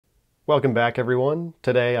Welcome back, everyone.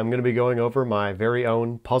 Today I'm going to be going over my very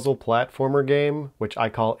own puzzle platformer game, which I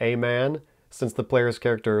call A-Man, since the player's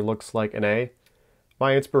character looks like an A.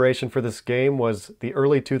 My inspiration for this game was the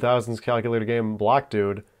early 2000s calculator game Block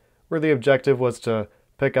Dude, where the objective was to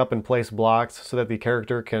pick up and place blocks so that the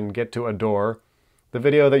character can get to a door. The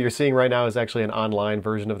video that you're seeing right now is actually an online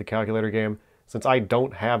version of the calculator game, since I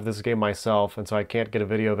don't have this game myself, and so I can't get a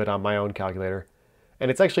video of it on my own calculator. And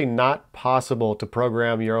it's actually not possible to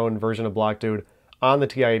program your own version of Block Dude on the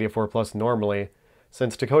TI-84 Plus normally,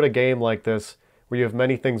 since to code a game like this, where you have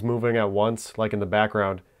many things moving at once, like in the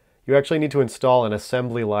background, you actually need to install an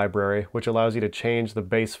assembly library, which allows you to change the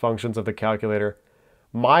base functions of the calculator.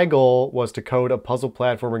 My goal was to code a puzzle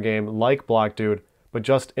platformer game like Block Dude, but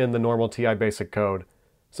just in the normal TI basic code.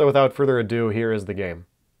 So without further ado, here is the game.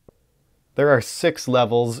 There are 6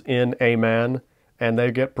 levels in A-Man, and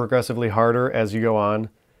they get progressively harder as you go on.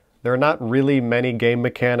 There are not really many game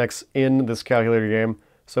mechanics in this calculator game,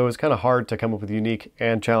 so it's kind of hard to come up with unique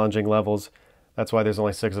and challenging levels. That's why there's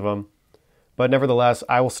only 6 of them. But nevertheless,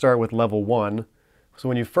 I will start with level 1. So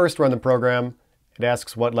when you first run the program, it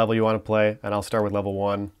asks what level you want to play, and I'll start with level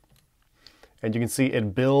 1. And you can see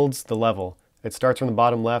it builds the level. It starts from the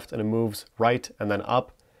bottom left and it moves right and then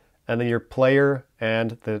up, and then your player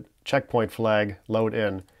and the checkpoint flag load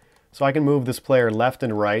in. So I can move this player left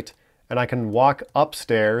and right, and I can walk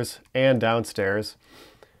upstairs and downstairs.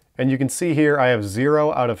 And you can see here I have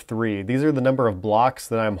 0 out of 3. These are the number of blocks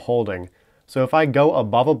that I'm holding. So if I go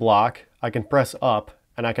above a block, I can press up,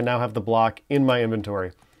 and I can now have the block in my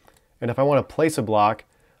inventory. And if I want to place a block,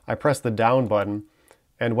 I press the down button,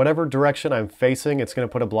 and whatever direction I'm facing, it's going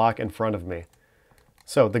to put a block in front of me.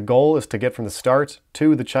 So the goal is to get from the start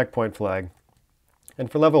to the checkpoint flag. And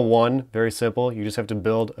for level 1, very simple, you just have to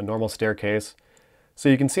build a normal staircase. So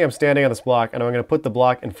you can see I'm standing on this block, and I'm going to put the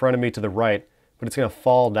block in front of me to the right, but it's going to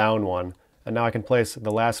fall down one. And now I can place the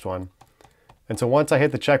last one. And so once I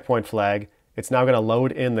hit the checkpoint flag, it's now going to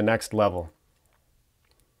load in the next level.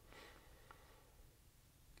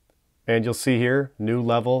 And you'll see here, new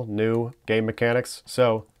level, new game mechanics.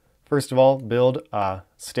 So first of all, build a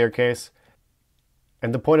staircase.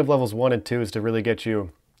 And the point of levels 1 and 2 is to really get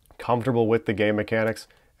you comfortable with the game mechanics,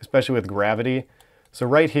 especially with gravity. So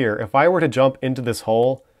right here, if I were to jump into this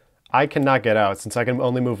hole, I cannot get out since I can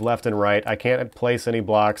only move left and right. I can't place any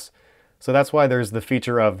blocks. So that's why there's the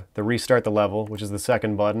feature of the restart the level, which is the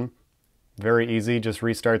second button. Very easy, just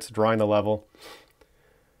restarts drawing the level.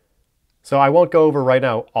 So I won't go over right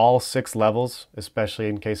now all 6 levels, especially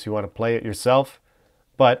in case you want to play it yourself.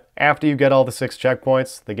 But after you get all the 6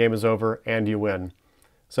 checkpoints, the game is over and you win.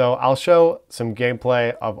 So I'll show some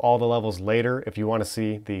gameplay of all the levels later if you want to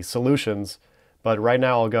see the solutions, but right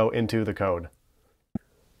now I'll go into the code.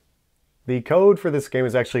 The code for this game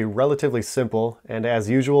is actually relatively simple, and as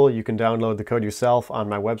usual, you can download the code yourself on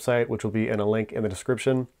my website, which will be in a link in the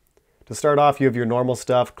description. To start off, you have your normal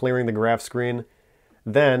stuff, clearing the graph screen.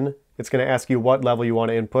 Then it's going to ask you what level you want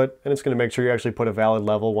to input, and it's going to make sure you actually put a valid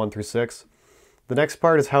level 1 through 6. The next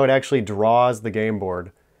part is how it actually draws the game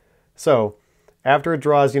board. So after it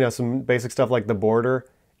draws, some basic stuff like the border,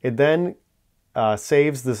 it then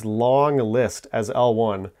saves this long list as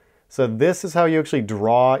L1. So this is how you actually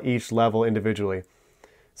draw each level individually.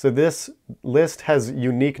 So this list has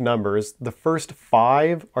unique numbers. The first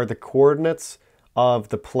 5 are the coordinates of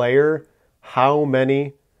the player, how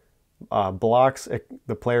many blocks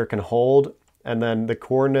the player can hold, and then the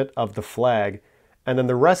coordinate of the flag. And then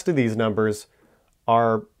the rest of these numbers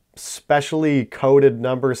are specially coded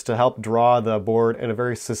numbers to help draw the board in a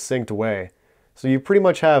very succinct way. So you pretty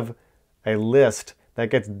much have a list that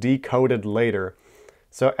gets decoded later.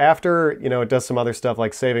 So after, it does some other stuff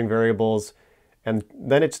like saving variables, and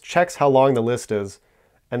then it checks how long the list is.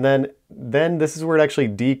 And then this is where it actually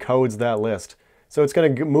decodes that list. So it's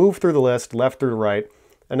going to move through the list, left through right,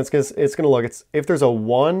 and it's going to look, if there's a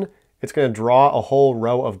 1, it's going to draw a whole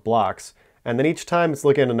row of blocks. And then each time it's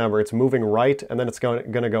looking at a number, it's moving right, and then it's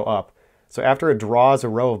going to go up. So after it draws a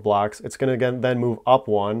row of blocks, it's going to then move up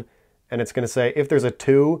 1, and it's going to say if there's a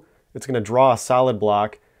 2, it's going to draw a solid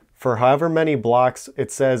block for however many blocks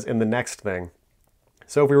it says in the next thing.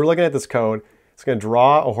 So if we were looking at this code, it's going to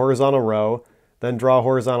draw a horizontal row, then draw a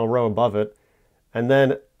horizontal row above it, and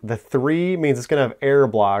then the 3 means it's going to have error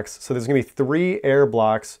blocks. So there's going to be 3 error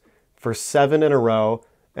blocks for 7 in a row,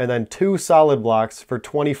 and then 2 solid blocks for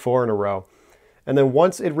 24 in a row. And then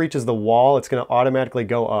once it reaches the wall, it's going to automatically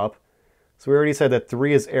go up. So we already said that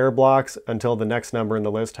 3 is error blocks until the next number in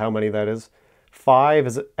the list, how many that is. 5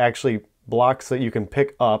 is actually blocks that you can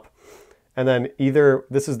pick up. And then either,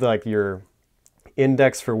 this is like your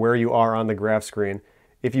index for where you are on the graph screen.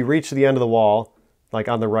 If you reach the end of the wall, like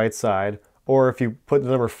on the right side, or if you put the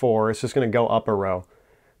number 4, it's just going to go up a row.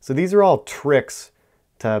 So these are all tricks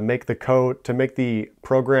to make the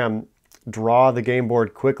program draw the game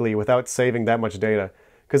board quickly without saving that much data.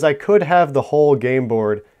 Because I could have the whole game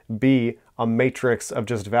board be a matrix of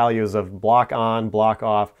just values of block on, block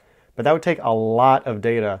off, but that would take a lot of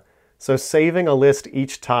data. So saving a list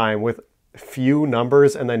each time with few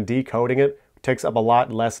numbers and then decoding it takes up a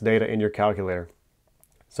lot less data in your calculator.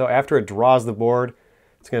 So after it draws the board,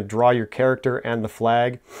 it's going to draw your character and the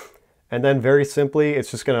flag. And then very simply,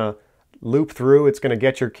 it's just going to loop through. It's going to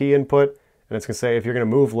get your key input, and it's going to say if you're going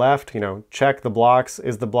to move left, check the blocks.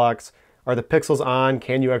 Are the pixels on?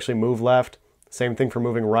 Can you actually move left? Same thing for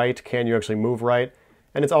moving right. Can you actually move right?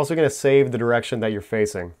 And it's also going to save the direction that you're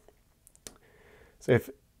facing. So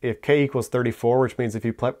if k equals 34, which means if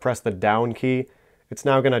you press the down key, it's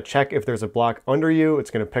now going to check if there's a block under you.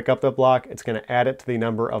 It's going to pick up the block. It's going to add it to the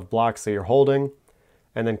number of blocks that you're holding.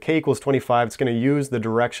 And then k equals 25, it's going to use the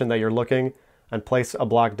direction that you're looking and place a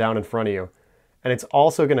block down in front of you. And it's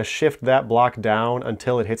also going to shift that block down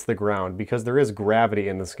until it hits the ground, because there is gravity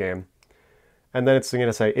in this game. And then it's going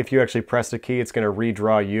to say if you actually press the key, it's going to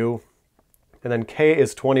redraw you. And then k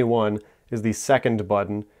is 21 is the second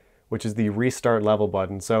button, which is the restart level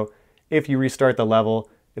button. So if you restart the level,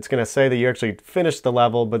 it's going to say that you actually finished the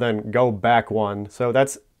level, but then go back one. So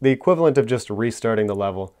that's the equivalent of just restarting the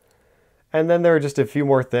level. And then there are just a few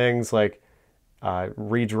more things like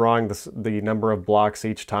redrawing the number of blocks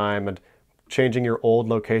each time and changing your old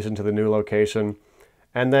location to the new location.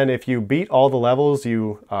 And then if you beat all the levels,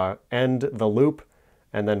 you end the loop.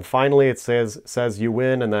 And then finally it says you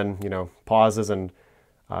win, and then pauses and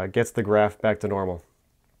gets the graph back to normal.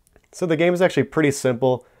 So the game is actually pretty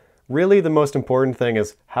simple. Really the most important thing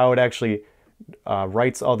is how it actually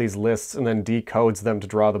writes all these lists and then decodes them to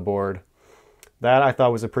draw the board. That I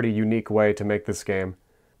thought was a pretty unique way to make this game.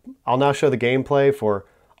 I'll now show the gameplay for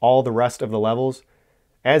all the rest of the levels.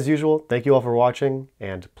 As usual, thank you all for watching,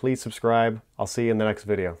 and please subscribe. I'll see you in the next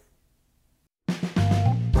video.